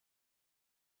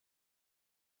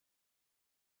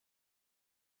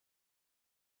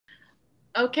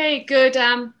Okay, good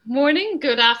morning,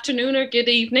 good afternoon, or good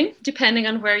evening, depending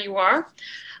on where you are.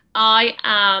 I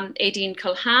am Aedin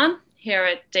Culhane here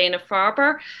at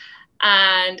Dana-Farber,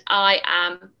 and I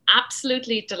am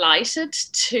absolutely delighted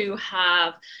to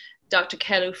have Dr.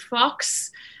 Keolu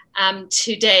Fox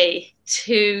today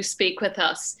to speak with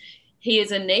us. He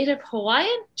is a native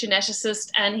Hawaiian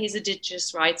geneticist and he's a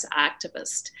Indigenous rights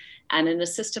activist and an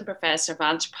assistant professor of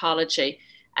anthropology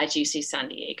at UC San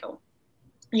Diego.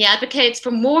 He advocates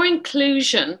for more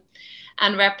inclusion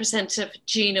and representative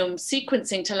genome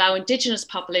sequencing to allow Indigenous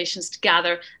populations to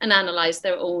gather and analyze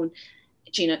their own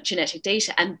genetic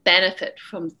data and benefit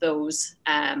from those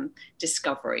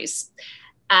discoveries.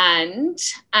 And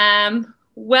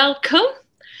welcome.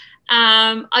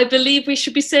 I believe we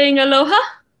should be saying aloha.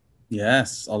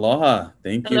 Yes, aloha.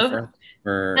 Thank you Aloha.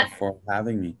 for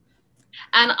having me.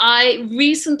 And I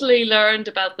recently learned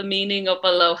about the meaning of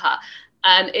aloha,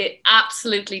 and it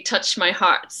absolutely touched my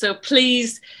heart. So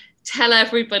please tell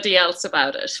everybody else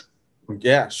about it.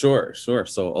 Yeah, sure.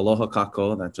 So aloha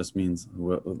kako, that just means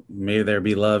may there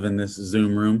be love in this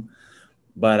Zoom room.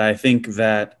 But I think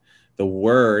that the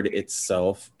word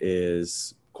itself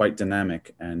is quite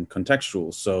dynamic and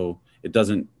contextual. So it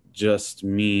doesn't just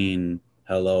mean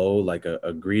hello like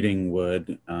a greeting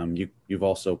would. You've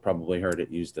also probably heard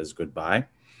it used as goodbye,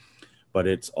 but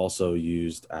it's also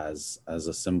used as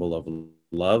a symbol of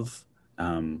love,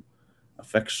 um,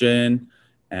 affection,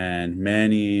 and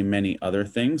many other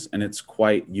things. And it's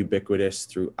quite ubiquitous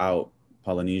throughout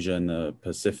Polynesia and the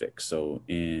Pacific. So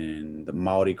in the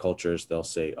Maori cultures, they'll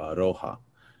say aroha.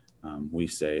 We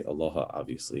say aloha,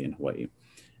 obviously, in Hawaii.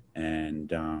 And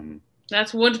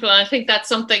That's wonderful. I think that's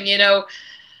something,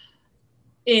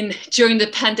 in during the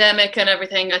pandemic and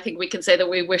everything, I think we can say that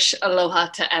we wish aloha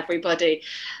to everybody.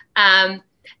 Um,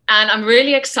 and I'm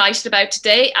really excited about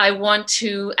today. I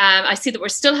see that we're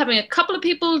still having a couple of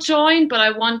people join, but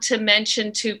I want to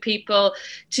mention to people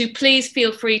to please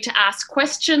feel free to ask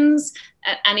questions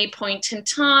at any point in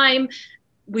time.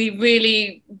 We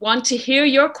really want to hear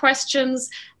your questions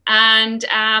and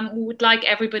we would like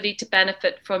everybody to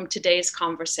benefit from today's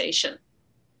conversation.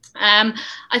 Um,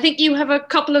 I think you have a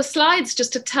couple of slides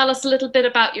just to tell us a little bit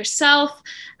about yourself,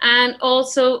 and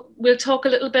also we'll talk a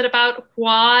little bit about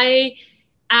why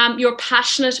you're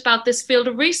passionate about this field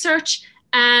of research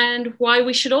and why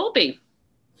we should all be.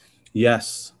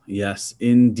 yes,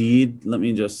 indeed. Let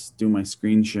me just do my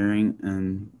screen sharing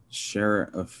and share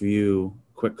a few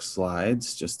quick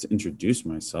slides just to introduce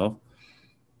myself.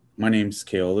 My name's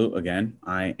Keolu again.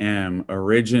 I am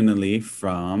originally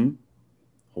from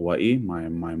Hawaii, my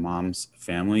mom's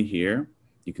family here.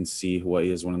 You can see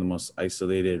Hawaii is one of the most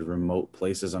isolated, remote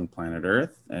places on planet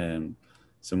Earth. And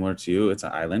similar to you, it's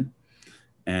an island.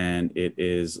 And it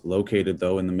is located,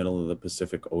 though, in the middle of the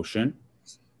Pacific Ocean.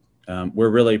 We're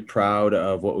really proud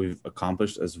of what we've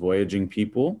accomplished as voyaging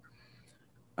people.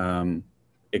 Um,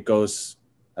 it goes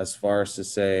as far as to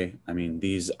say, I mean,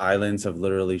 these islands have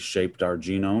literally shaped our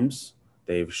genomes.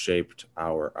 They've shaped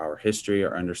our history,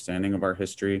 our understanding of our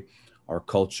history, our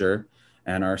culture,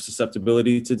 and our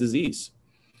susceptibility to disease.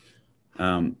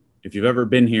 If you've ever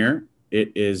been here,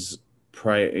 it is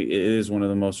one of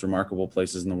the most remarkable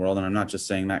places in the world. And I'm not just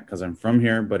saying that because I'm from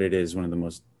here, but it is one of the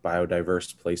most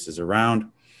biodiverse places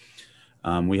around.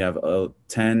 We have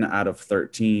 10 out of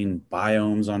 13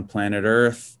 biomes on planet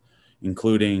Earth,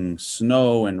 including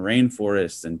snow and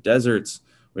rainforests and deserts.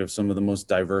 We have some of the most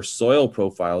diverse soil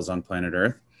profiles on planet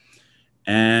Earth.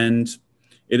 And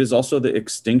it is also the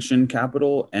extinction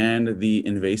capital and the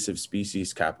invasive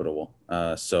species capital.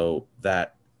 So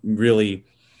that really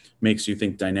makes you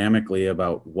think dynamically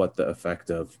about what the effect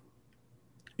of,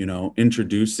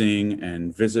 introducing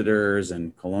and visitors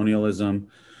and colonialism.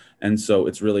 And so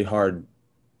it's really hard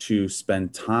to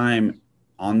spend time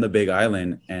on the Big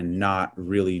Island and not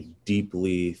really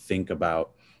deeply think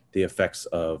about the effects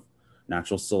of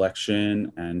natural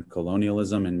selection and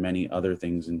colonialism and many other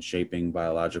things in shaping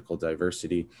biological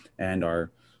diversity and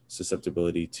our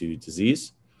susceptibility to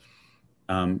disease.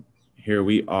 Here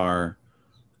we are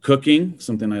cooking,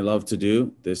 something I love to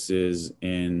do. This is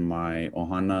in my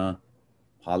Ohana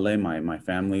Pale, my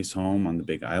family's home on the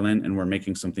Big Island, and we're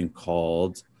making something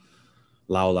called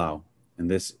lau lau. And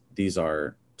these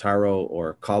are taro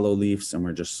or kalo leaves, and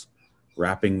we're just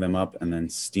wrapping them up and then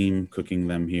steam cooking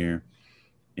them here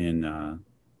in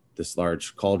this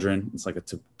large cauldron. It's like a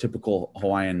typical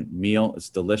Hawaiian meal. It's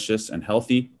delicious and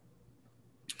healthy.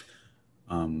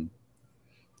 And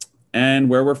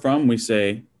where we're from, we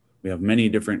say we have many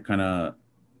different kind of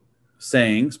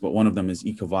sayings, but one of them is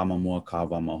ikavama mua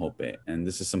kavama hope. And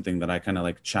this is something that I kind of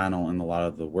like channel in a lot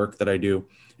of the work that I do.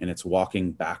 And it's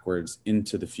walking backwards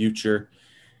into the future.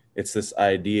 It's this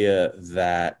idea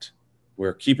that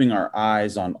we're keeping our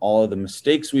eyes on all of the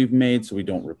mistakes we've made so we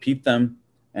don't repeat them.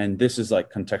 And this is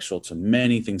like contextual to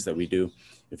many things that we do.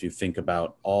 If you think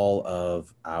about all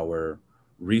of our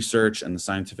research and the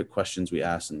scientific questions we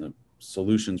ask and the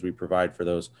solutions we provide for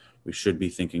those, we should be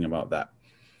thinking about that.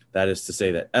 That is to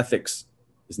say that ethics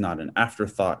is not an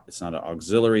afterthought. It's not an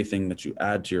auxiliary thing that you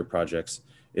add to your projects.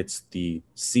 It's the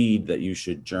seed that you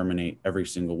should germinate every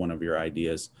single one of your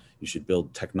ideas. You should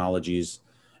build technologies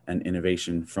and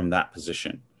innovation from that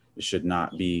position. It should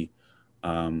not be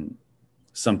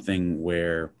something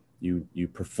where you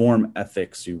perform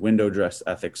ethics, you window dress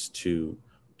ethics to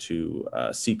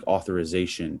seek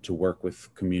authorization to work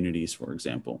with communities, for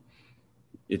example.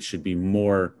 It should be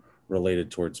more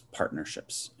related towards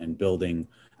partnerships and building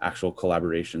actual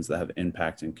collaborations that have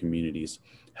impact in communities,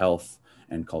 health,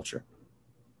 and culture.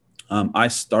 I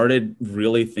started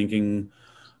really thinking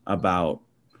about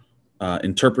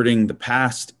interpreting the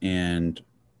past and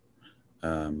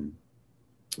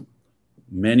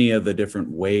many of the different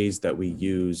ways that we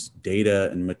use data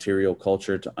and material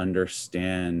culture to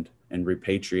understand and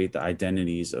repatriate the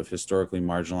identities of historically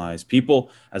marginalized people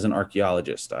as an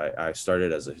archaeologist. I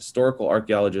started as a historical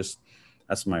archaeologist.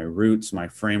 That's my roots, my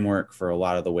framework for a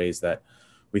lot of the ways that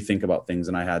we think about things.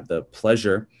 And I had the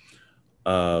pleasure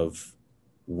of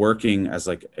working as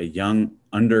like a young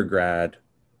undergrad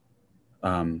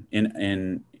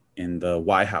in the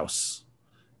White House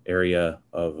area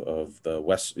of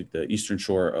the eastern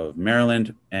shore of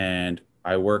Maryland. And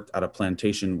I worked at a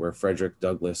plantation where Frederick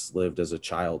Douglass lived as a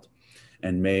child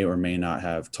and may or may not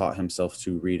have taught himself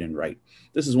to read and write.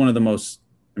 This is one of the most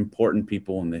important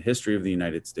people in the history of the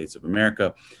United States of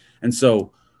America. And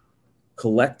so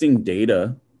collecting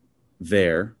data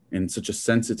there in such a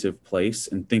sensitive place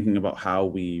and thinking about how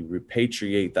we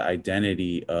repatriate the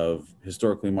identity of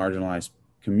historically marginalized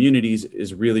communities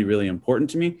is really, really important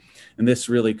to me. And this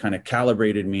really kind of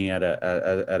calibrated me at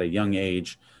a young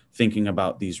age, thinking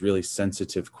about these really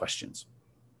sensitive questions.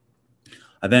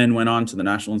 I then went on to the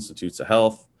National Institutes of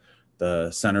Health, the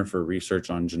Center for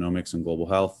Research on Genomics and Global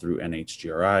Health through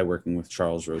NHGRI, working with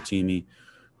Charles Rotimi,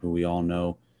 who we all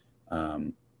know.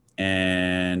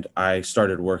 And I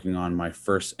started working on my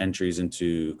first entries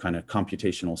into kind of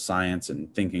computational science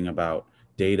and thinking about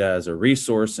data as a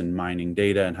resource and mining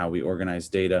data and how we organize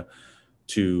data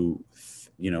to,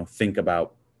 think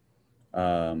about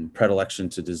predilection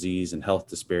to disease and health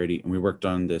disparity. And we worked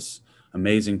on this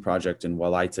amazing project in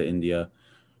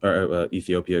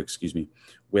Ethiopia,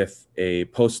 with a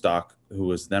postdoc who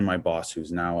was then my boss,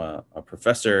 who's now a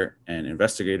professor and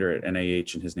investigator at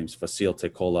NIH, and his name's Fasil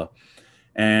Tekola.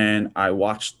 And I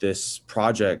watched this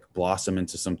project blossom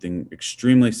into something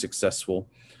extremely successful.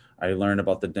 I learned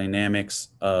about the dynamics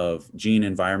of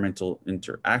gene-environmental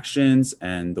interactions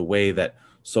and the way that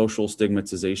social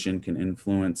stigmatization can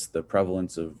influence the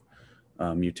prevalence of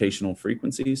mutational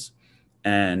frequencies,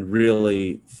 and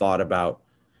really thought about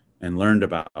and learned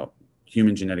about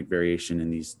human genetic variation in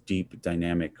these deep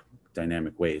dynamic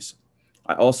ways.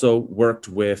 I also worked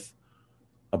with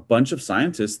a bunch of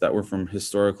scientists that were from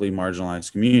historically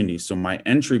marginalized communities. So my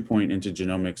entry point into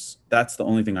genomics, that's the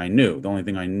only thing I knew. The only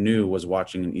thing I knew was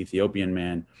watching an Ethiopian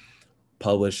man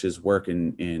publish his work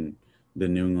in the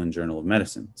New England Journal of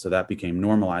Medicine. So that became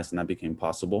normalized and that became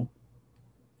possible.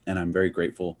 And I'm very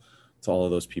grateful to all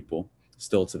of those people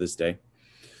still to this day.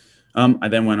 I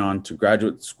then went on to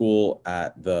graduate school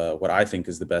at what I think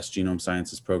is the best genome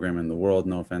sciences program in the world.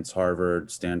 No offense,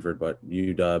 Harvard, Stanford, but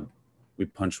UW. We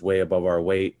punched way above our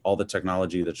weight. All the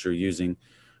technology that you're using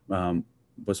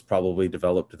was probably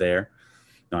developed there.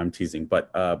 No, I'm teasing,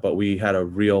 but we had a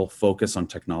real focus on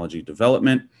technology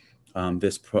development.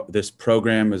 This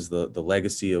program is the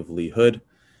legacy of Lee Hood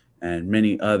and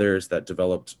many others that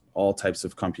developed all types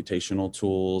of computational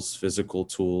tools, physical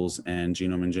tools, and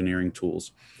genome engineering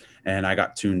tools. And I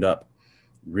got tuned up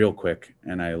real quick,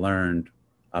 and I learned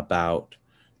about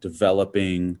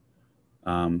developing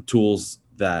tools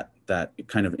that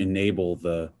kind of enable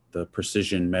the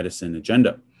precision medicine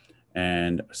agenda.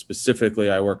 And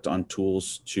specifically, I worked on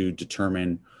tools to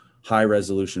determine high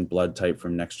resolution blood type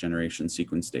from next generation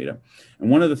sequence data.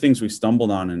 And one of the things we stumbled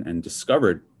on and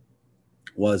discovered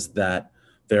was that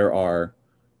there are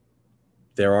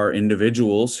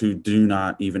individuals who do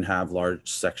not even have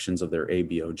large sections of their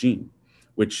ABO gene,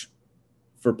 which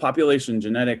for population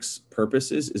genetics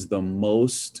purposes is the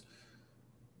most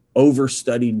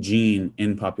overstudied gene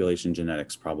in population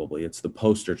genetics, probably. It's the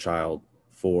poster child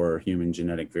for human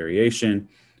genetic variation.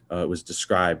 It was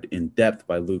described in depth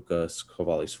by Luca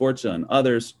Cavalli-Sforza and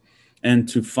others. And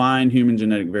to find human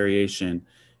genetic variation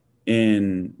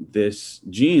in this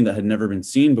gene that had never been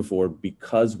seen before,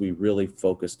 because we really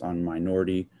focused on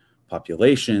minority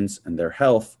populations and their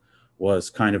health, was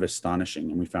kind of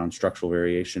astonishing. And we found structural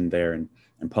variation there and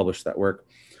published that work.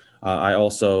 I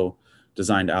also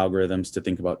designed algorithms to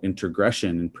think about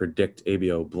integration and predict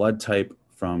ABO blood type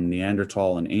from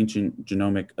Neanderthal and ancient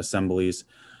genomic assemblies,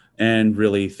 and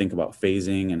really think about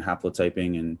phasing and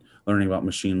haplotyping and learning about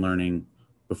machine learning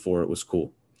before it was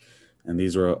cool. And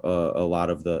these are a lot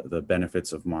of the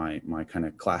benefits of my kind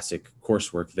of classic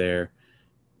coursework there,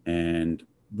 and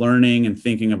learning and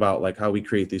thinking about like how we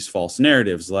create these false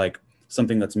narratives, like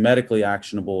something that's medically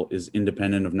actionable is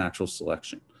independent of natural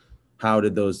selection. How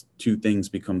did those two things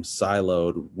become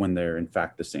siloed when they're in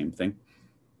fact the same thing?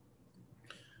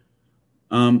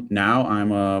 Now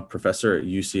I'm a professor at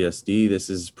UCSD. This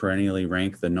is perennially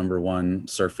ranked the #1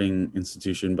 surfing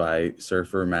institution by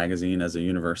Surfer magazine as a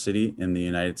university in the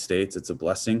United States. It's a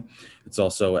blessing. It's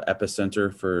also an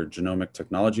epicenter for genomic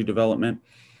technology development.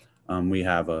 We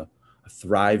have a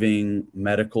thriving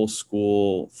medical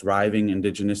school, thriving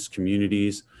indigenous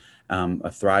communities, a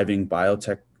thriving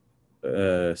biotech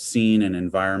scene and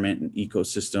environment and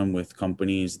ecosystem with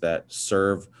companies that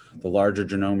serve the larger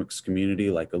genomics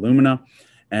community like Illumina.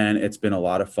 And it's been a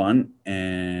lot of fun,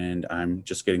 and I'm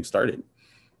just getting started.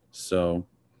 So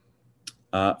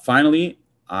finally,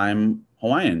 I'm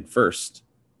Hawaiian first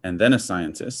and then a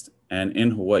scientist. And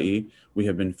in Hawaii, we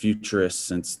have been futurists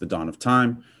since the dawn of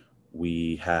time.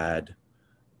 We had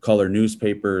color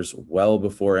newspapers well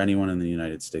before anyone in the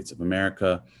United States of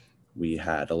America. We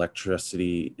had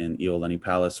electricity in Iolani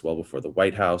Palace well before the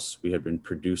White House. We had been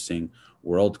producing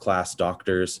world-class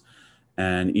doctors.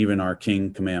 And even our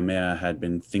king, Kamehameha, had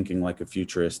been thinking like a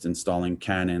futurist, installing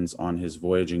cannons on his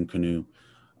voyaging canoe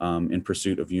in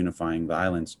pursuit of unifying the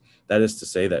islands. That is to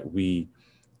say that we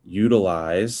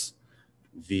utilize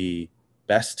the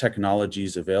best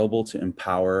technologies available to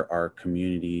empower our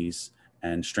communities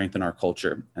and strengthen our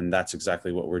culture. And that's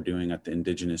exactly what we're doing at the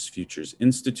Indigenous Futures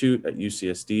Institute at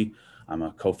UCSD. I'm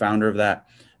a co-founder of that,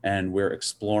 and we're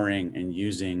exploring and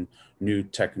using new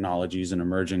technologies and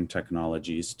emerging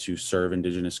technologies to serve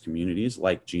Indigenous communities,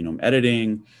 like genome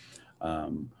editing,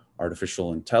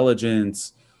 artificial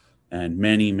intelligence, and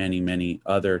many, many, many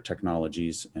other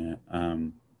technologies.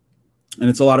 And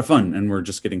it's a lot of fun, and we're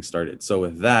just getting started. So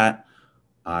with that,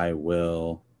 I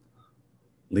will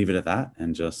leave it at that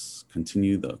and just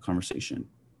continue the conversation.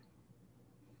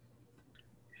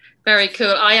 Very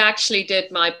cool. I actually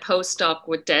did my postdoc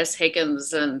with Des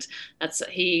Higgins, and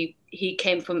he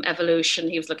came from evolution.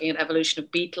 He was looking at evolution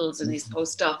of beetles in his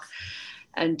postdoc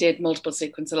and did multiple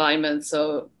sequence alignments.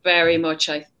 So very much,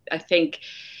 I think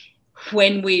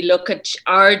when we look at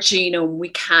our genome, we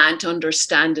can't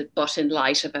understand it but in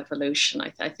light of evolution.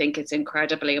 I think it's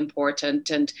incredibly important,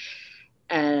 and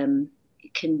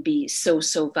can be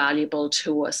so valuable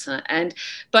to us.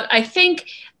 But I think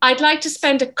I'd like to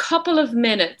spend a couple of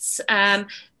minutes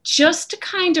just to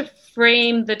kind of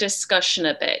frame the discussion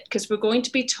a bit, because we're going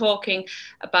to be talking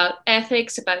about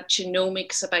ethics, about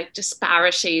genomics, about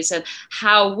disparities, and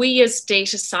how we as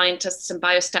data scientists and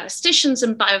biostatisticians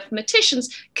and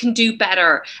bioinformaticians can do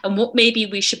better, and what maybe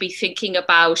we should be thinking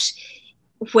about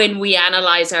when we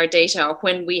analyze our data or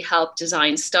when we help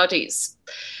design studies.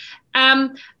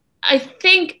 I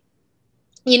think,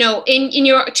 you know, in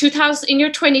your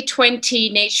 2020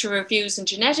 Nature Reviews and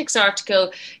Genetics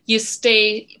article, you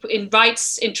state in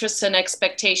rights, interests, and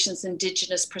expectations,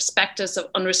 Indigenous perspectives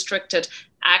of unrestricted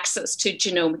access to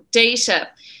genomic data.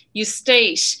 You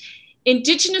state,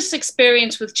 Indigenous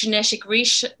experience with genetic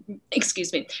research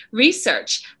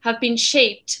have been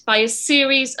shaped by a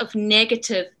series of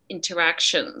negative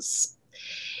interactions.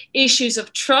 Issues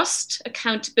of trust,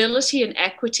 accountability, and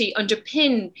equity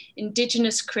underpin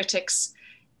Indigenous critiques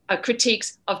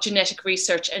of genetic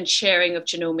research and sharing of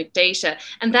genomic data.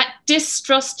 And that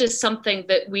distrust is something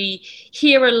that we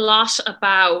hear a lot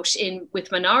about with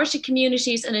minority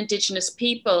communities and Indigenous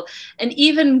people. And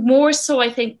even more so, I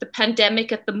think the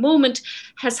pandemic at the moment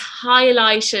has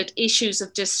highlighted issues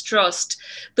of distrust.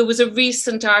 There was a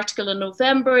recent article in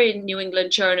November in New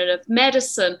England Journal of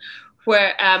Medicine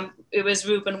where it was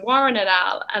Reuben Warren et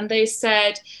al. And they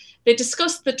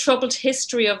discussed the troubled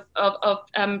history of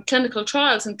clinical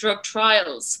trials and drug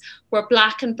trials, where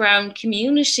Black and Brown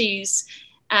communities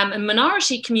and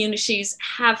minority communities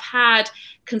have had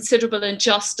considerable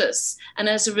injustice. And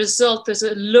as a result, there's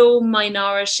a low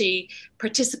minority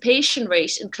participation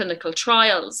rate in clinical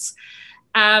trials.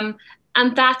 And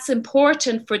that's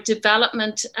important for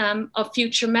development of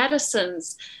future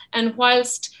medicines. And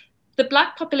whilst the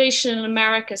Black population in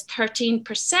America is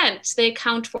 13%. They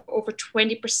account for over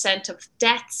 20% of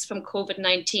deaths from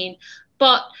COVID-19,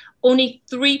 but only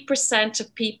 3%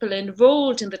 of people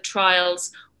enrolled in the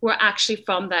trials were actually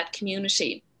from that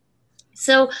community.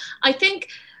 So I think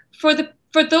for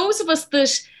those of us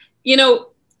that, you know,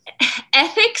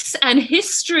 ethics and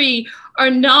history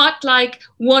are not like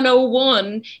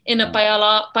 101 in a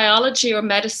biology or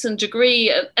medicine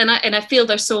degree, and I feel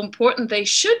they're so important, they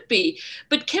should be.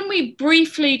 But can we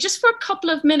briefly, just for a couple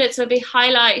of minutes, maybe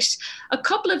highlight a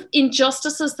couple of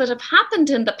injustices that have happened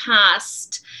in the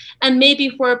past, and maybe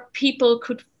where people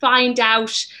could find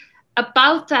out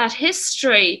about that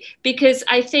history? Because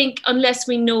I think unless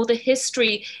we know the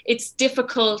history, it's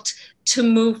difficult to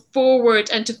move forward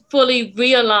and to fully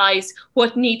realize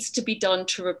what needs to be done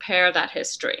to repair that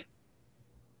history.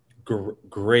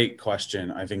 Great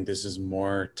question. I think this is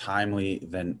more timely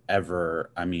than ever.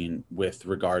 I mean, with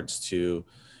regards to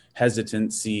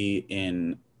hesitancy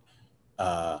in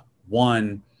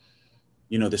one,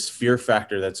 you know, this fear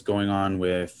factor that's going on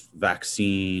with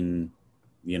vaccine,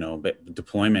 you know,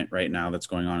 deployment right now that's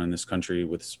going on in this country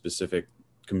with specific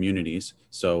communities.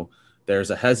 So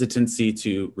there's a hesitancy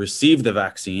to receive the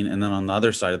vaccine. And then on the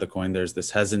other side of the coin, there's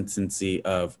this hesitancy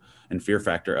of and fear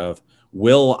factor of,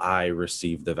 will I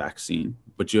receive the vaccine?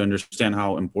 But you understand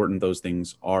how important those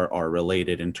things are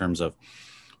related in terms of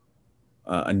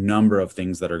a number of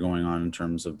things that are going on in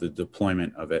terms of the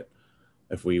deployment of it.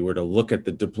 If we were to look at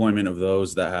the deployment of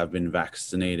those that have been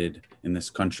vaccinated in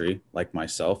this country, like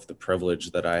myself, the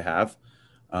privilege that I have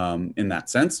in that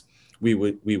sense, we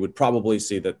would probably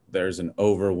see that there's an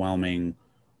overwhelming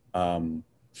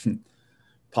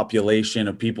population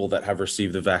of people that have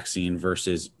received the vaccine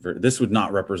versus this would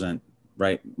not represent,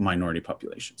 right, minority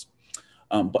populations.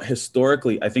 But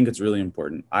historically, I think it's really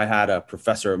important. I had a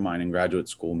professor of mine in graduate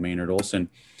school, Maynard Olson,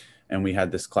 and we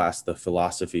had this class, The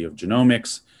Philosophy of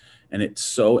Genomics. And it's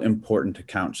so important to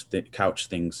couch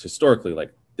things historically,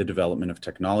 like the development of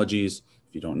technologies.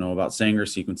 If you don't know about Sanger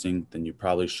sequencing, then you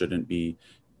probably shouldn't be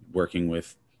working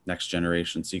with next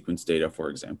generation sequence data, for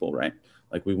example, right?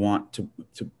 Like we want to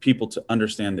people to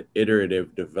understand the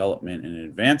iterative development and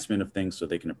advancement of things so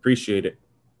they can appreciate it,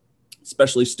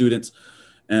 especially students.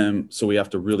 So we have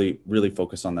to really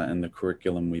focus on that in the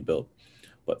curriculum we build.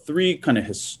 But three kind of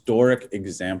historic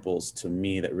examples to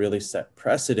me that really set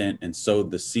precedent and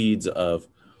sowed the seeds of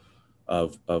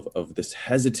this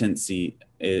hesitancy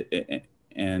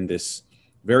and this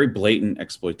very blatant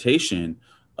exploitation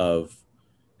of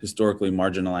historically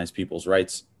marginalized people's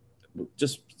rights,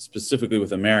 just specifically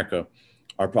with America,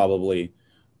 are probably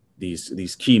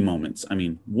these key moments. I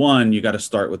mean, one, you got to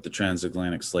start with the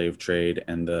transatlantic slave trade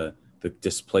and the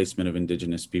displacement of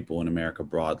indigenous people in America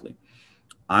broadly.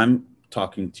 I'm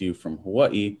talking to you from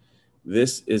Hawaii.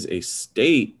 This is a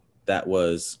state that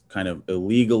was kind of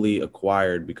illegally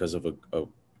acquired because of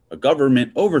a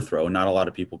government overthrow. Not a lot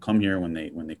of people come here when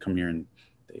they come here, and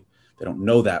they don't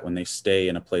know that when they stay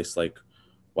in a place like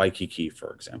Waikiki,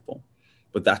 for example.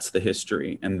 But that's the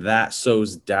history, and that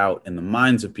sows doubt in the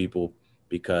minds of people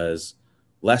because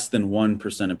less than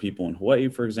 1% of people in Hawaii,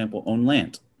 for example, own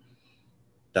land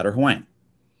that are Hawaiian.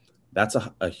 That's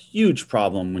a huge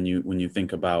problem when you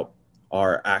think about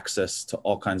our access to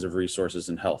all kinds of resources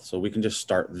and health. So we can just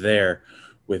start there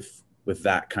with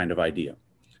that kind of idea.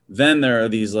 Then there are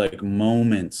these like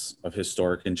moments of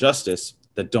historic injustice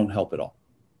that don't help at all.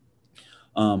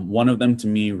 One of them to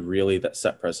me really that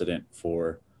set precedent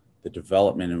for the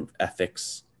development of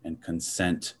ethics and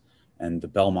consent and the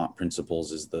Belmont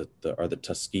principles are the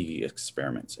Tuskegee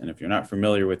experiments. And if you're not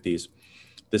familiar with these,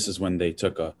 this is when they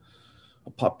took a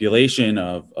population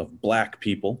of Black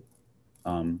people,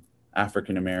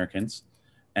 African Americans,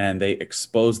 and they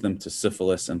exposed them to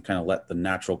syphilis and kind of let the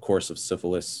natural course of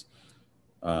syphilis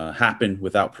happen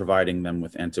without providing them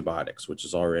with antibiotics, which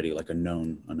is already like a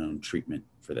known treatment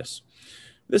for this.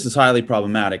 This is highly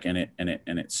problematic, and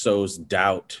it sows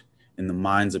doubt in the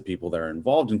minds of people that are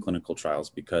involved in clinical trials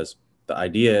because the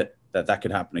idea that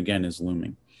could happen again is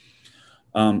looming.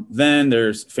 Then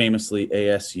there's famously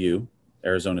ASU,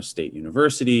 Arizona State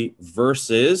University,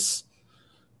 versus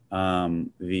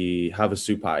the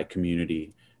Havasupai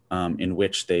community, in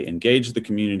which they engaged the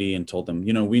community and told them,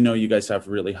 we know you guys have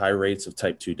really high rates of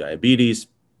type 2 diabetes.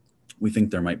 We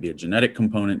think there might be a genetic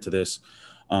component to this.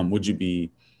 Would you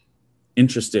be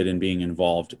interested in being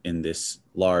involved in this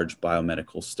large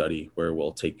biomedical study where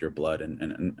we'll take your blood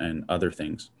and other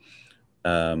things?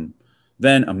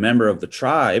 Then a member of the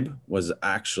tribe was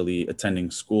actually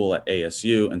attending school at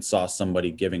ASU and saw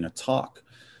somebody giving a talk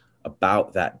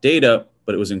about that data,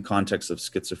 but it was in context of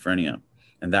schizophrenia.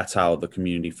 And that's how the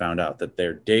community found out that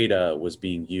their data was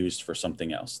being used for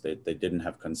something else. They didn't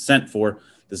have consent for.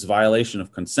 This violation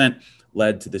of consent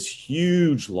led to this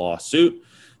huge lawsuit.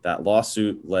 That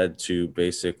lawsuit led to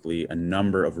basically a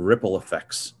number of ripple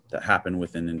effects that happen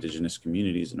within indigenous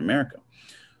communities in America,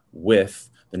 with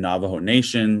the Navajo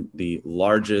Nation, the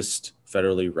largest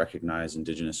federally recognized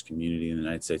indigenous community in the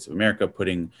United States of America,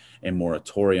 putting a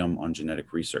moratorium on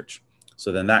genetic research.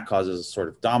 So then that causes a sort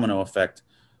of domino effect.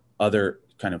 Other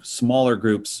kind of smaller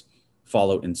groups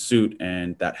follow in suit,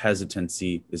 and that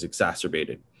hesitancy is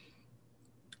exacerbated.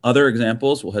 Other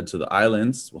examples, we'll head to the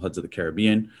islands, we'll head to the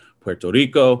Caribbean, Puerto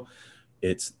Rico.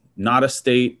 It's not a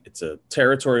state, it's a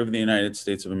territory of the United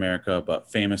States of America,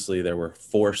 but famously there were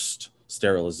forced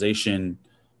sterilization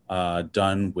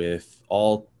done with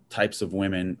all types of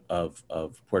women of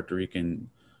Puerto Rican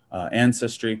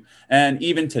ancestry. And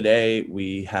even today,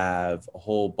 we have a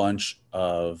whole bunch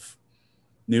of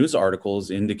news articles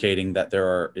indicating that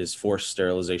there is forced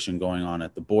sterilization going on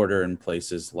at the border in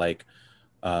places like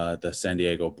the San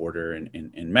Diego border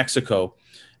in Mexico.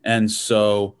 And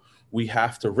so we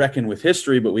have to reckon with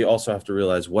history, but we also have to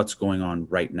realize what's going on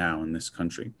right now in this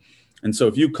country. And so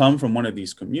if you come from one of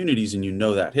these communities and you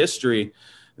know that history,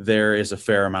 there is a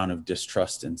fair amount of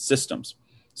distrust in systems.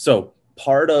 So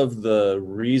part of the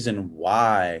reason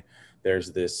why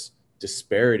there's this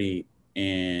disparity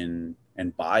in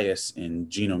and bias in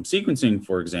genome sequencing,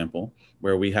 for example,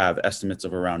 where we have estimates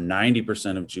of around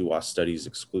 90% of GWAS studies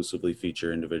exclusively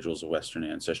feature individuals of Western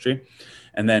ancestry.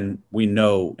 And then we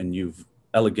know, and you've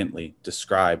elegantly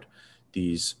described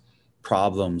these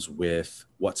problems with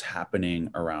what's happening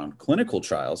around clinical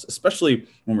trials, especially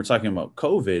when we're talking about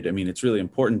COVID. I mean, it's really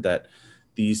important that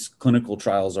these clinical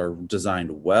trials are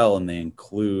designed well and they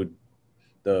include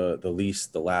the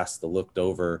least, the last, the looked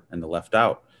over, and the left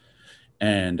out.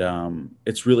 And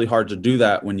it's really hard to do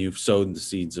that when you've sowed the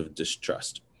seeds of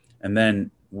distrust. And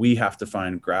then we have to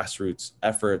find grassroots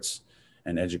efforts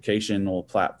and educational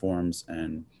platforms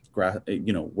and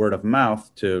word of mouth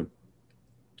to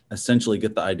essentially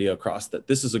get the idea across that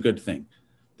this is a good thing.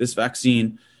 This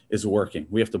vaccine is working.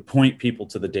 We have to point people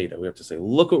to the data. We have to say,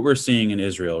 look what we're seeing in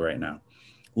Israel right now.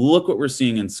 Look what we're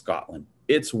seeing in Scotland.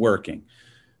 It's working.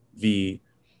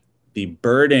 The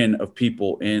burden of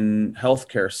people in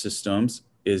healthcare systems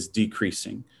is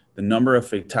decreasing. The number of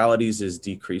fatalities is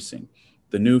decreasing.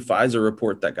 The new Pfizer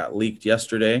report that got leaked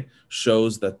yesterday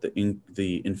shows that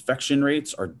the infection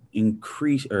rates are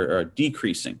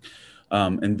decreasing.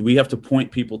 And we have to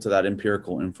point people to that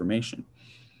empirical information.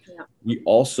 Yeah. We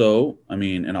also,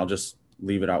 and I'll just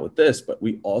leave it out with this, but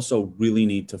we also really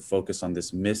need to focus on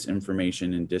this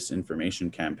misinformation and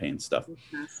disinformation campaign stuff.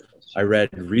 I read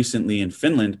recently in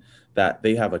Finland that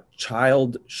they have a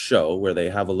child show where they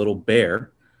have a little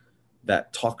bear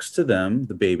that talks to them,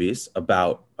 the babies,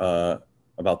 about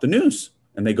the news.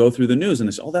 And they go through the news and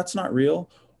they say, oh, that's not real.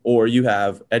 Or you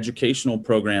have educational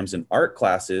programs in art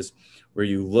classes where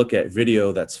you look at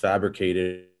video that's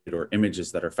fabricated or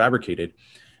images that are fabricated,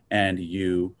 and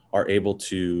you are able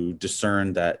to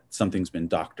discern that something's been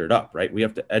doctored up, right? We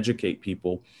have to educate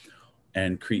people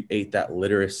and create that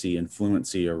literacy and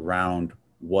fluency around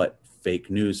what fake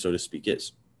news, so to speak,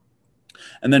 is.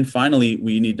 And then finally,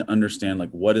 we need to understand,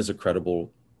 like, what is a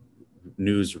credible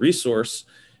news resource?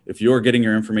 If you're getting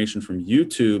your information from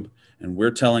YouTube and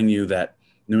we're telling you that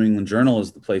New England Journal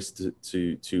is the place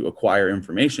to acquire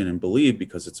information and believe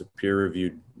because it's a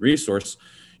peer-reviewed resource,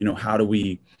 how do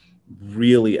we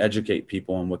really educate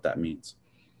people on what that means?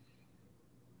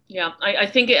 Yeah, I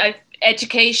think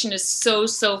education is so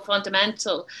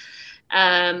fundamental.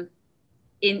 In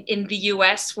the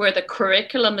US, where the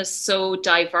curriculum is so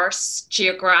diverse,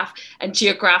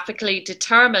 geographically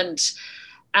determined,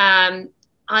 I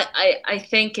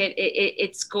think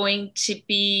it's going to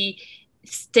be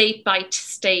state by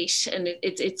state, and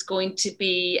it's going to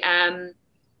be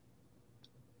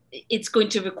it's going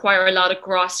to require a lot of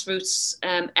grassroots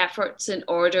efforts in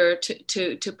order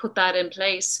to put that in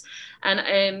place.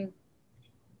 And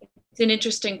it's an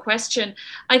interesting question.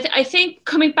 I think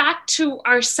coming back to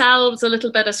ourselves a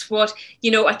little bit as what,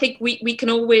 I think we can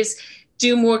always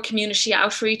do more community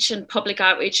outreach and public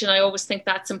outreach. And I always think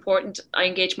that's important. I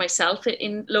engage myself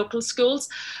in local schools.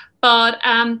 But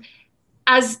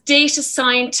as data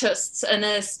scientists and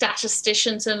as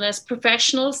statisticians and as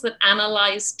professionals that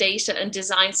analyze data and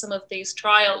design some of these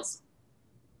trials,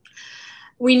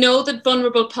 we know that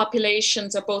vulnerable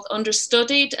populations are both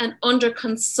understudied and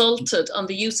under-consulted on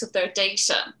the use of their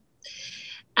data.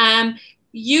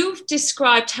 You've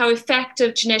described how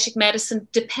effective genetic medicine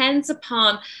depends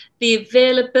upon the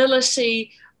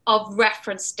availability of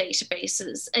reference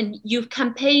databases, and you've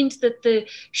campaigned that there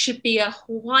should be a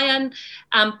Hawaiian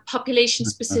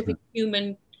population-specific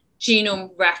human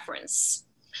genome reference.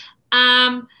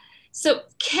 So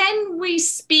can we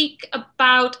speak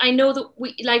about, I know that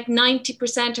we like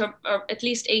 90% or at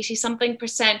least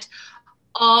 80-something%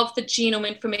 of the genome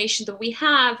information that we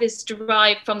have is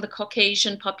derived from the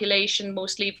Caucasian population,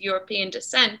 mostly of European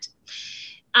descent.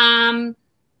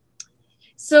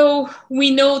 So we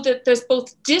know that there's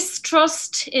both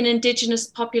distrust in indigenous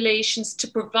populations to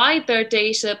provide their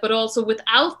data, but also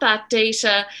without that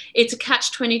data, it's a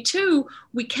catch-22.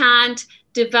 We can't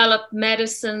develop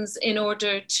medicines in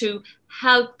order to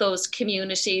help those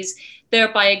communities,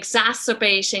 thereby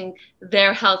exacerbating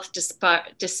their health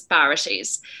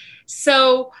disparities.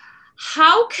 So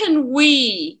how can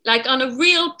we, like on a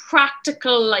real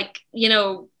practical, like, you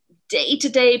know,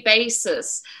 day-to-day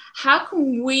basis, how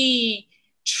can we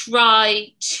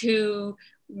try to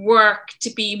work to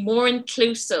be more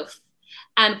inclusive?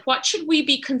 And what should we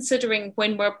be considering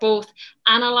when we're both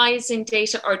analyzing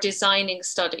data or designing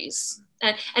studies?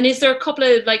 And is there a couple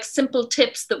of like simple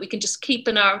tips that we can just keep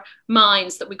in our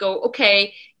minds that we go,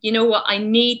 okay, you know what, I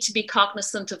need to be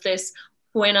cognizant of this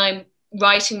when I'm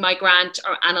writing my grant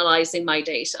or analyzing my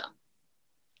data?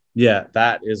 Yeah,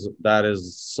 that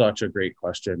is such a great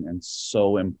question and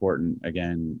so important,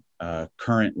 again,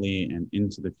 currently and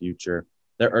into the future.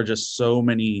 There are just so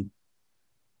many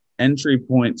entry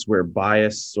points where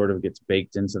bias sort of gets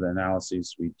baked into the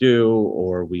analyses we do,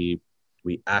 or we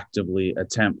actively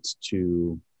attempt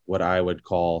to, what I would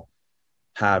call,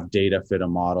 have data fit a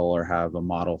model or have a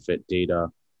model fit data.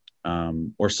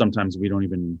 Or sometimes we don't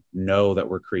even know that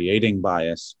we're creating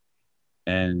bias.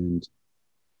 And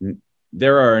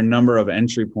there are a number of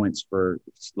entry points for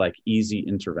like easy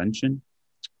intervention.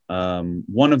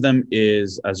 One of them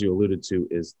is, as you alluded to,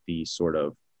 is the sort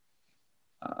of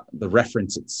the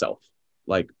reference itself.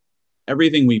 Like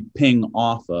everything we ping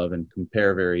off of and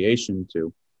compare variation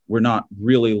to, we're not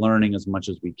really learning as much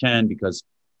as we can because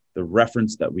the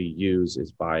reference that we use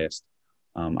is biased.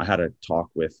 I had a talk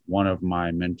with one of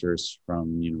my mentors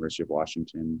from the University of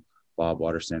Washington, Bob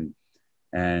Watterson,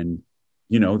 and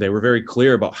you know, they were very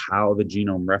clear about how the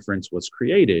genome reference was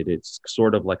created. It's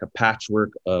sort of like a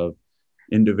patchwork of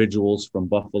individuals from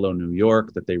Buffalo, New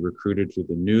York that they recruited through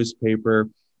the newspaper.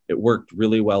 It worked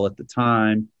really well at the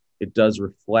time. It does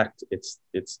reflect it's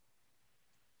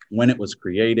when it was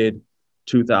created,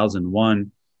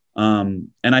 2001.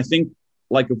 And I think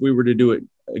like if we were to do it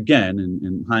again,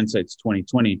 in hindsight's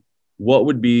 2020, what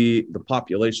would be the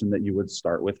population that you would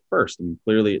start with first? I mean,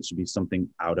 clearly it should be something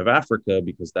out of Africa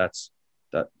because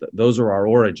those are our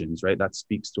origins, right? That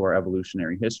speaks to our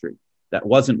evolutionary history. That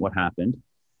wasn't what happened.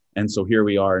 And so here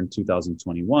we are in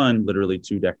 2021, literally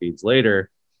 2 decades later,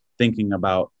 thinking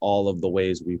about all of the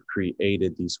ways we've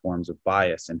created these forms of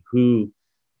bias and who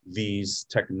these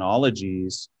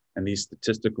technologies and these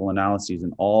statistical analyses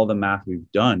and all the math we've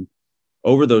done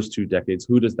over those 2 decades,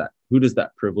 who does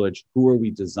that privilege? Who are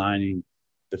we designing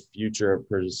the future of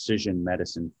precision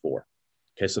medicine for?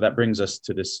 Okay, so that brings us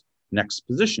to this next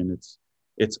position.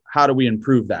 It's how do we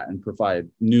improve that and provide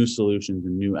new solutions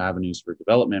and new avenues for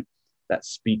development that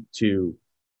speak to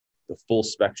the full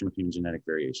spectrum of human genetic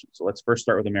variation. So let's first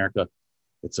start with America.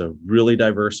 It's a really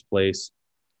diverse place.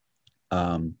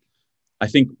 I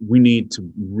think we need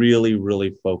to really,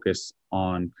 really focus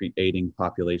on creating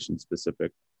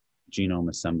population-specific genome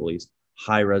assemblies,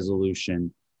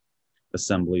 high-resolution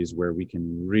assemblies where we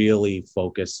can really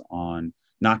focus on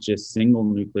not just single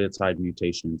nucleotide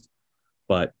mutations,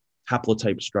 but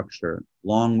haplotype structure,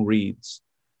 long reads,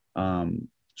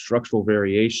 structural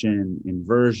variation,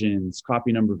 inversions,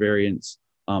 copy number variants,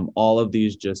 all of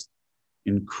these just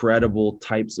incredible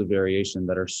types of variation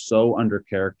that are so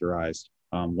undercharacterized.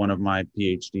 One of my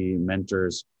PhD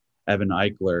mentors, Evan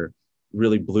Eichler,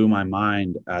 really blew my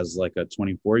mind as like a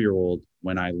 24-year-old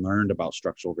when I learned about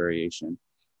structural variation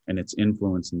and its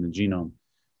influence in the genome.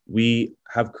 We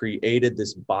have created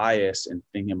this bias in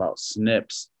thinking about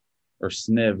SNPs or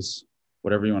SNVs,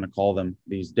 whatever you want to call them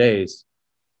these days,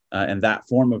 and that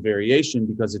form of variation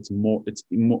because it's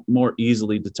more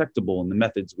easily detectable in the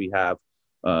methods we have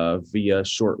via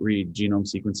short read genome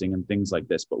sequencing and things like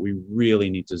this, but we really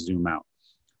need to zoom out.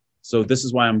 So this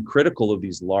is why I'm critical of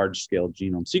these large-scale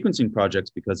genome sequencing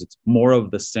projects, because it's more of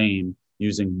the same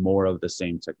using more of the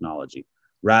same technology,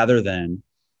 rather than,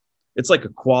 it's like a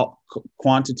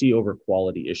quantity over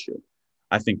quality issue.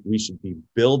 I think we should be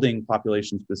building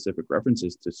population-specific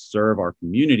references to serve our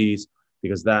communities,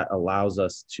 because that allows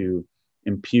us to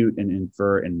impute and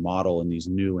infer and model in these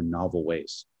new and novel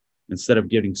ways, instead of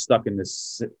getting stuck in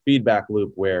this feedback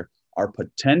loop where our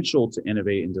potential to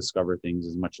innovate and discover things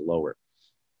is much lower.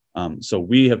 So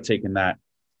we have taken that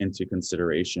into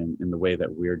consideration in the way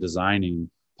that we're designing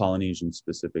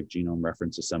Polynesian-specific genome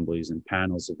reference assemblies and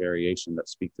panels of variation that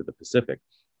speak to the Pacific.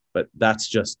 But that's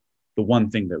just the one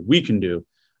thing that we can do.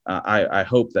 I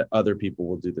hope that other people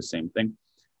will do the same thing.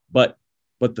 But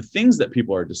the things that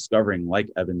people are discovering, like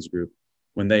Evan's group,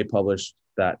 when they published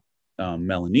that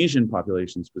Melanesian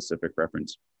population-specific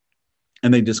reference,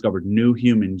 and they discovered new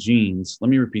human genes. Let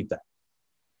me repeat that.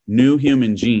 New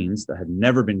human genes that had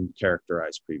never been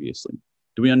characterized previously.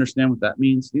 Do we understand what that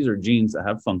means? These are genes that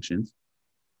have functions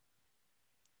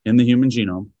in the human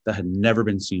genome that had never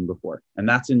been seen before. And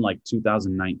that's in like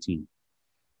 2019.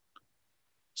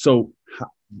 So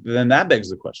then that begs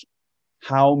the question,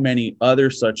 how many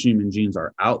other such human genes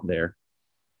are out there?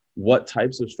 What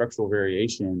types of structural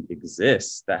variation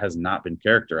exists that has not been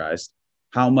characterized?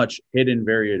 How much hidden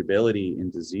variability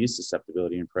in disease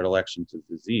susceptibility and predilection to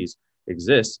disease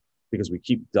exists because we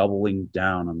keep doubling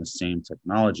down on the same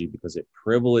technology because it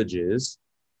privileges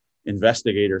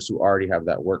investigators who already have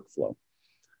that workflow.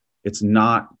 It's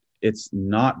not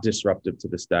disruptive to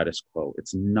the status quo.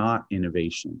 It's not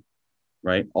innovation,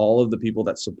 right? All of the people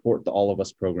that support the All of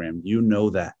Us program, you know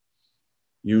that.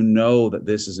 You know that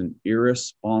this is an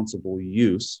irresponsible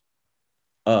use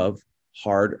of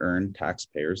hard-earned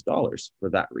taxpayers' dollars for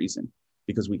that reason,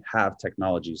 because we have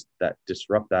technologies that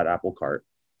disrupt that apple cart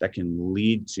that can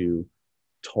lead to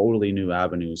totally new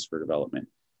avenues for development.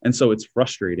 And so it's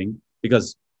frustrating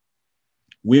because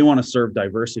we want to serve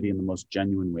diversity in the most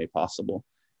genuine way possible.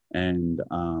 And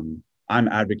I'm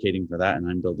advocating for that, and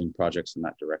I'm building projects in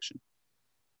that direction.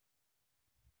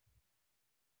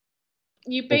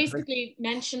 You basically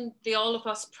mentioned the All of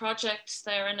Us project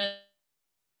there, and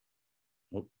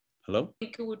hello? I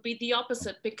think it would be the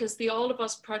opposite, because the All of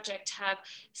Us project have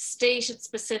stated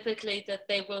specifically that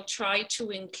they will try to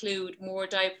include more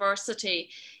diversity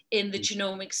in the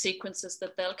genomic sequences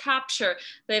that they'll capture.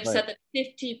 They've said that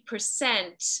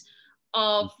 50%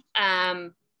 of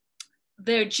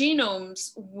their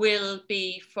genomes will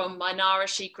be from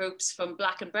minority groups, from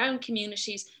Black and Brown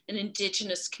communities and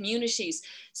Indigenous communities.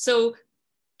 So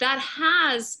that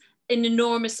has an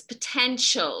enormous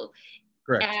potential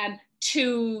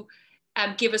to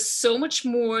give us so much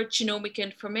more genomic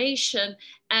information,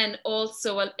 and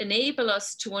also enable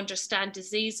us to understand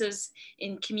diseases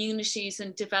in communities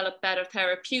and develop better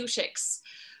therapeutics.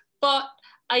 But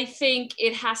I think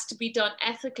it has to be done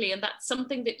ethically, and that's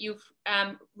something that you've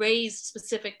raised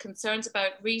specific concerns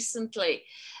about recently.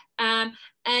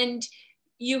 And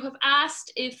you have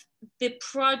asked if the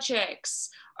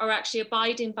projects are actually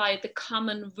abiding by the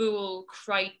common rule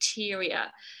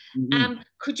criteria.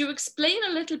 Could you explain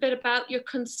a little bit about your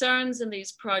concerns in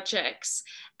these projects,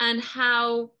 and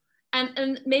how,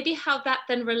 and maybe how that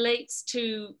then relates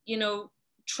to, you know,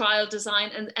 trial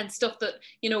design and stuff that,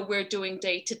 you know, we're doing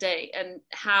day to day, and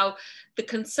how the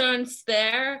concerns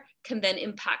there can then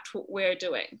impact what we're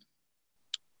doing?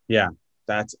 Yeah,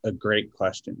 that's a great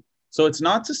question. So it's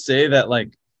not to say that,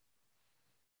 like,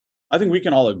 I think we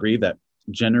can all agree that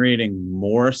generating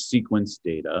more sequence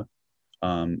data,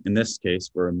 in this case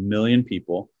for 1 million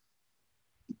people,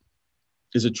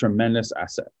 is a tremendous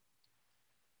asset,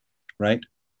 right?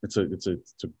 It's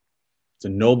a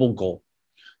noble goal.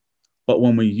 But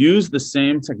when we use the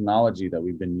same technology that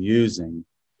we've been using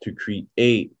to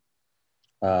create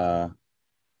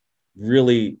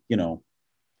really, you know,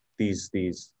 these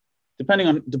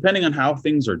depending on how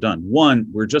things are done. One,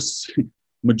 we're just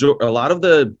a lot of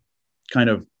the kind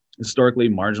of historically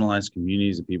marginalized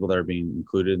communities of people that are being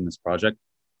included in this project,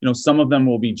 you know, some of them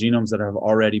will be genomes that have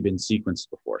already been sequenced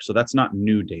before. So that's not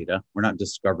new data. We're not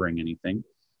discovering anything.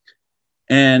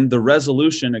 And the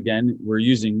resolution, again, we're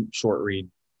using short read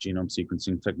genome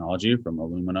sequencing technology from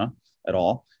Illumina et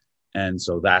al. And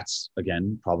so that's,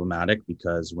 again, problematic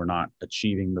because we're not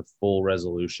achieving the full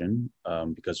resolution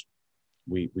because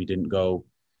we didn't go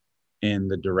in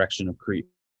the direction of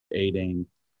creating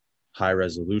high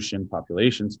resolution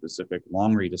population specific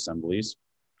long read assemblies,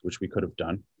 which we could have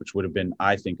done, which would have been,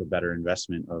 I think, a better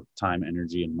investment of time,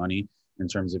 energy, and money in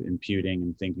terms of imputing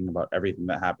and thinking about everything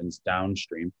that happens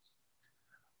downstream.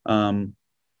 And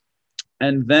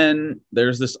then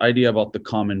there's this idea about the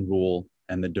common rule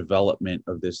and the development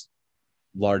of this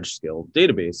large scale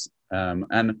database.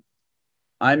 And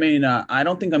I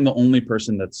don't think I'm the only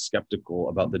person that's skeptical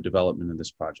about the development of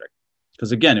this project.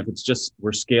 Because again, if it's just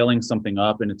we're scaling something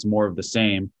up and it's more of the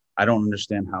same, I don't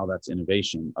understand how that's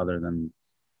innovation other than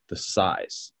the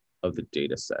size of the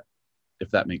data set,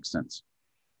 if that makes sense.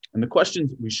 And the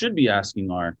questions we should be asking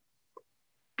are,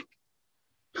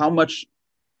 how much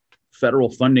federal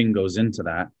funding goes into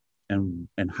that?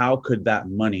 and how could that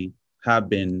money have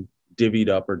been divvied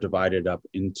up or divided up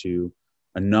into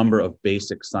a number of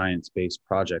basic science-based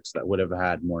projects that would have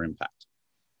had more impact.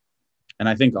 And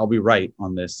I think I'll be right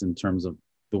on this in terms of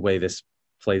the way this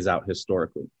plays out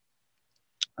historically.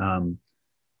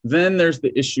 Then there's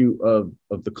the issue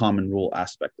of the common rule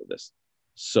aspect of this.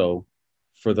 So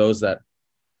for those that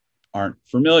aren't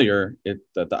familiar,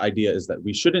 the idea is that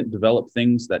we shouldn't develop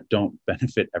things that don't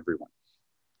benefit everyone,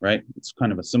 right? It's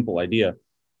kind of a simple idea.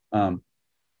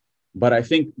 But I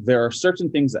think there are certain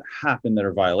things that happen that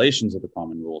are violations of the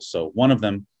common rule. So one of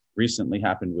them recently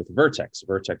happened with Vertex.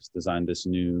 Vertex designed this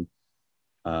new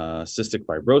cystic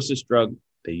fibrosis drug.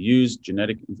 They used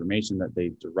genetic information that they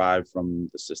derived from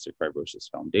the Cystic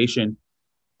Fibrosis Foundation.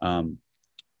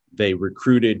 They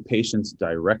recruited patients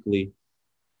directly.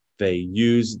 They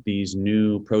used these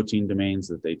new protein domains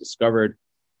that they discovered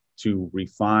to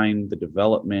refine the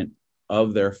development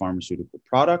of their pharmaceutical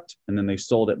product, and then they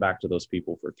sold it back to those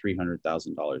people for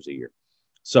 $300,000 a year.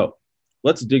 So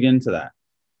let's dig into that.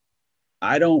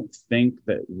 I don't think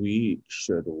that we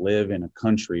should live in a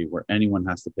country where anyone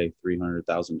has to pay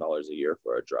 $300,000 a year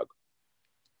for a drug.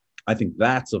 I think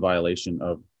that's a violation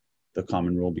of the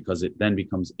common rule because it then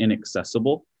becomes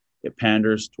inaccessible. It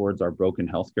panders towards our broken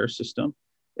healthcare system.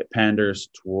 It panders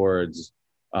towards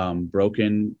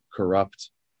broken,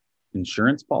 corrupt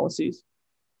insurance policies.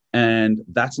 And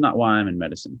that's not why I'm in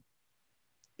medicine.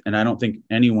 And I don't think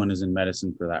anyone is in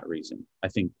medicine for that reason. I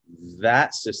think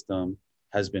that system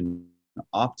has been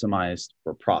optimized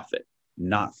for profit,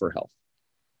 not for health.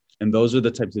 And those are the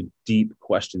types of deep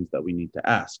questions that we need to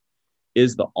ask.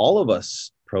 Is the All of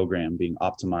Us program being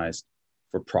optimized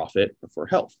for profit or for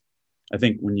health? I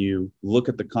think when you look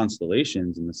at the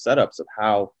constellations and the setups of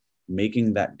how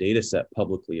making that data set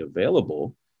publicly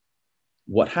available,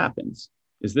 what happens?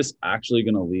 Is this actually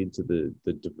going to lead to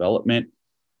the development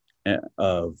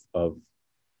of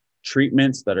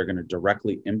treatments that are going to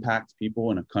directly impact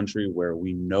people in a country where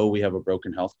we know we have a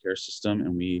broken healthcare system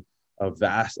and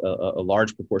a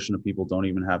large proportion of people don't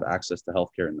even have access to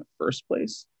healthcare in the first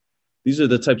place? These are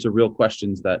the types of real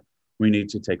questions that we need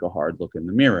to take a hard look in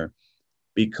the mirror,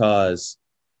 because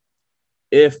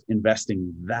if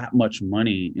investing that much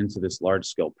money into this large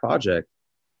scale project,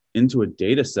 into a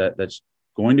data set that's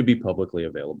going to be publicly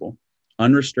available,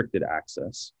 unrestricted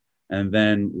access, and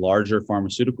then larger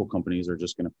pharmaceutical companies are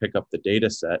just going to pick up the data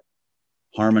set,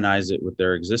 harmonize it with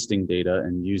their existing data,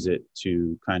 and use it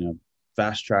to kind of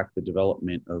fast track the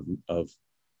development of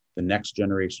the next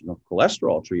generation of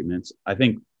cholesterol treatments. I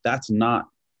think that's not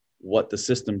what the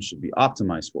system should be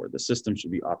optimized for. The system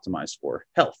should be optimized for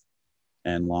health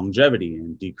and longevity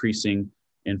and decreasing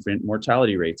infant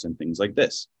mortality rates and things like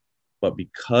this. But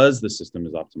because the system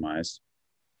is optimized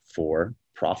for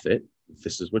profit,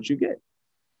 this is what you get.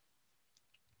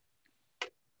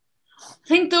 I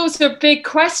think those are big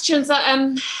questions.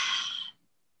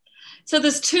 So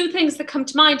there's two things that come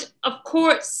to mind. Of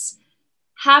course,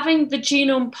 having the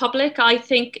genome public, I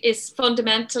think, is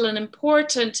fundamental and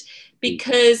important,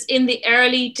 because in the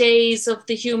early days of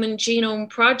the Human Genome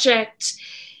Project,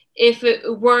 if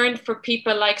it weren't for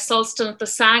people like Sulston the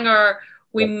Sanger,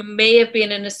 we may have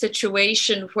been in a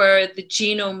situation where the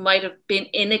genome might have been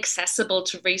inaccessible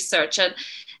to research.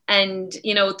 And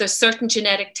you know, there's certain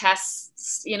genetic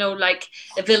tests, you know, like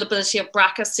availability of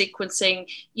BRCA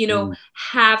sequencing, you know,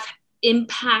 have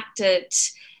impacted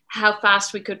how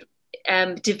fast we could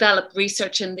develop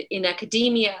research in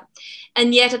academia.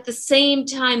 And yet at the same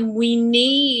time, we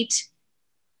need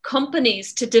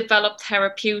companies to develop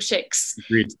therapeutics.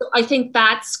 Agreed. So I think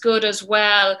that's good as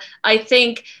well. I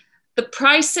think the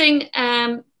pricing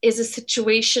is a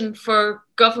situation for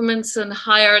governments and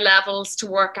higher levels to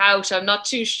work out. I'm not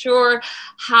too sure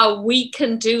how we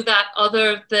can do that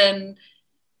other than,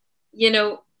 you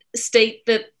know, state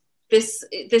that this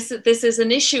is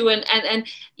an issue, and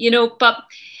you know, but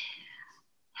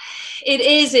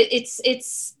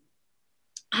it's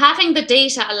having the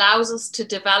data allows us to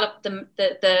develop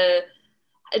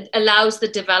allows the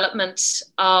development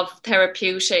of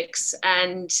therapeutics,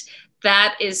 and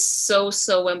that is so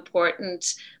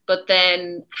important. But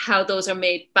then how those are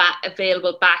made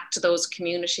available back to those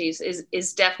communities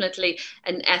is definitely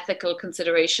an ethical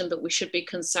consideration that we should be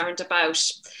concerned about.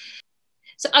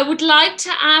 So I would like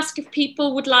to ask if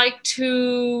people would like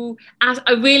to ask,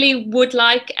 I really would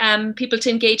like people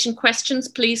to engage in questions.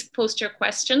 Please post your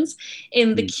questions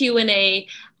in the Q&A,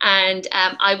 and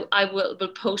I will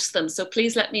post them. So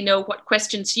please let me know what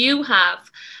questions you have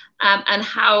and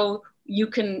how you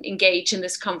can engage in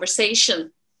this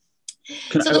conversation.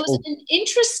 So there was an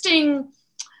interesting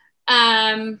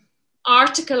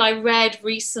article I read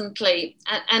recently,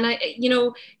 and I, you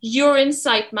know, your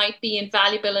insight might be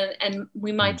invaluable, and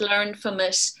we might learn from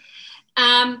it.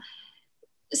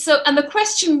 So, and the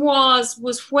question was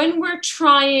when we're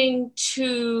trying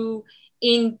to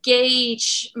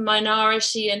engage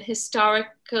minority and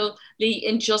historically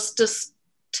injustice,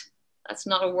 that's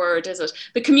not a word, is it?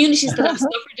 The communities that have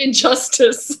suffered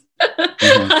injustice.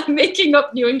 I'm making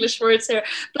up new English words here.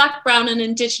 Black, brown, and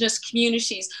Indigenous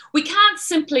communities. We can't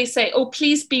simply say, oh,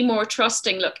 please be more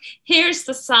trusting. Look, here's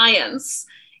the science.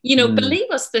 You know, believe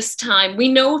us this time. We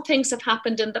know things have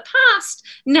happened in the past.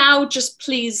 Now just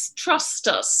please trust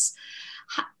us.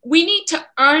 We need to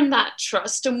earn that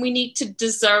trust, and we need to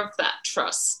deserve that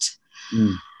trust.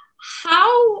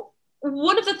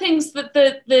 One of the things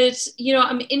that you know,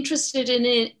 I'm interested in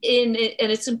and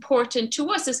it's important to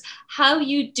us, is how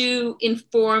you do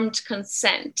informed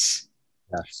consent.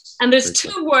 Yes. And there's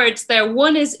two words there.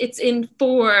 One is it's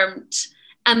informed,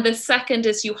 and the second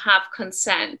is you have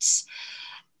consent.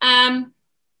 And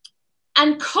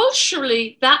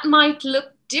culturally, that might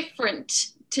look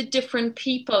different to different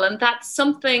people. And that's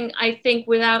something I think,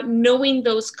 without knowing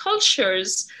those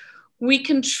cultures, we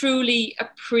can truly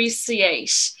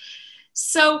appreciate.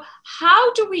 So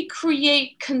how do we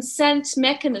create consent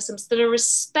mechanisms that are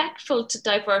respectful to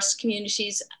diverse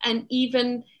communities and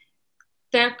even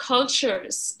their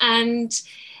cultures? And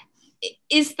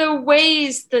is there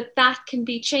ways that that can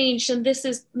be changed? And this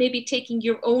is maybe taking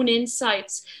your own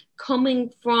insights,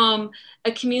 coming from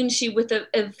a community with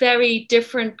a very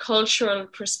different cultural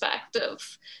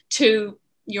perspective to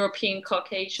European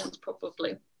Caucasians,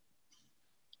 probably.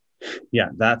 Yeah,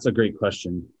 that's a great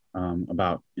question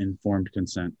about informed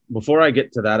consent. Before I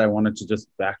get to that, I wanted to just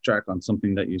backtrack on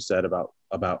something that you said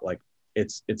about like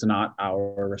it's not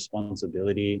our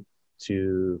responsibility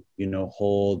to, you know,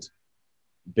 hold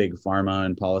big pharma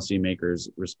and policymakers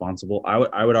responsible.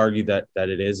 I would argue that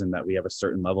it is, and that we have a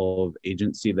certain level of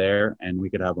agency there, and we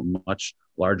could have a much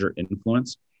larger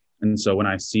influence. And so when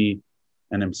I see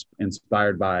and am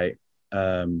inspired by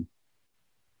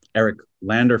Eric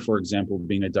Lander, for example,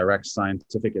 being a direct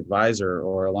scientific advisor,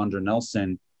 or Alondra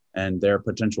Nelson and their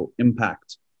potential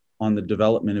impact on the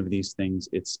development of these things,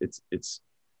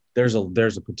 there's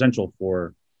a potential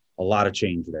for a lot of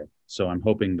change there. So I'm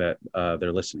hoping that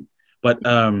they're listening. But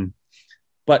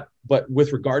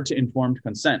with regard to informed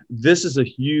consent, this is a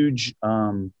huge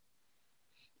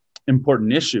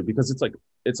important issue, because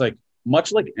it's like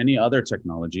much like any other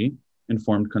technology,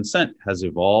 informed consent has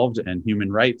evolved, and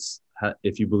human rights,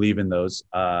 if you believe in those,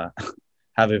 have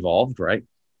evolved, right?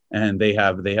 And they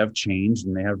have changed,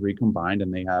 and they have recombined,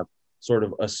 and they have sort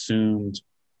of assumed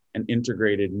and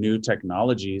integrated new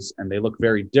technologies, and they look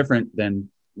very different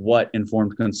than what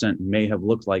informed consent may have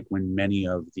looked like when many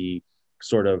of the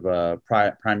sort of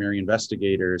primary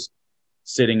investigators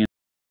sitting